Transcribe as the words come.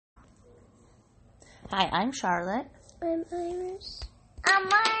Hi, I'm Charlotte. I'm Iris. I'm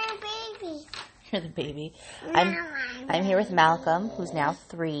my baby. You're the baby. I'm here with Malcolm, who's now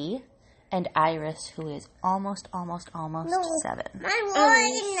 3, and Iris, who is almost 7.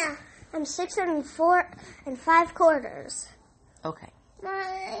 I'm 6 and 4 and 5 quarters. Okay.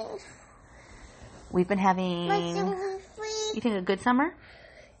 Mine. We've been having, you think, a good summer?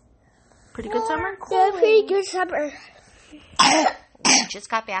 Pretty good summer? Yeah, pretty good summer. We just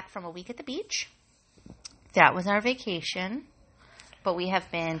got back from a week at the beach. That was our vacation. But we have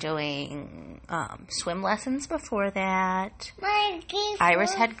been doing swim lessons before that.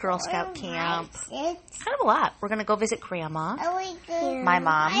 Iris had Girl Scout camp. Kind of a lot. We're going to go visit Grandma, my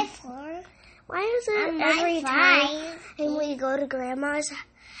mom. Why is it every time we go to Grandma's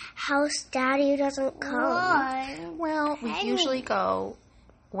house, Daddy doesn't come? Well, we usually go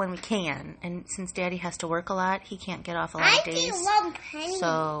when we can. And since Daddy has to work a lot, he can't get off a lot of days.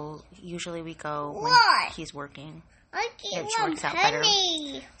 So usually we go when he's working. It works out better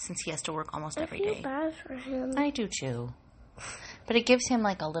since he has to work almost every day. I feel bad for him. I do too. But it gives him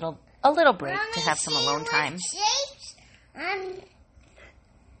like a little break to have some alone time.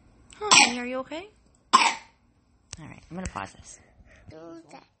 Honey, are you okay? All right, I'm going to pause this. Come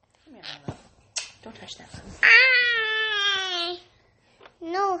here, my love. Don't touch that one.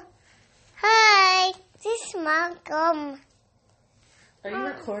 No. Hi. This is Malcolm. Are you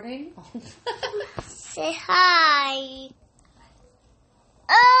recording? Say hi.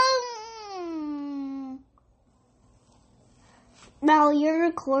 No, you're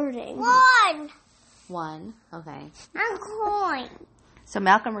recording. One. Okay. I'm going. So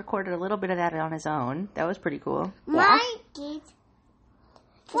Malcolm recorded a little bit of that on his own. That was pretty cool. My kids.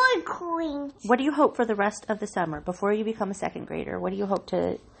 4 coins. What do you hope for the rest of the summer before you become a 2nd grader? What do you hope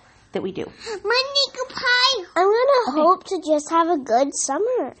that we do? Monica Pie. I'm gonna hope to just have a good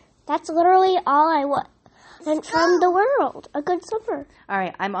summer. That's literally all I want from the world. A good summer. All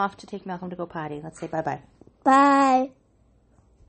right, I'm off to take Malcolm to go potty. Let's say bye-bye. Bye.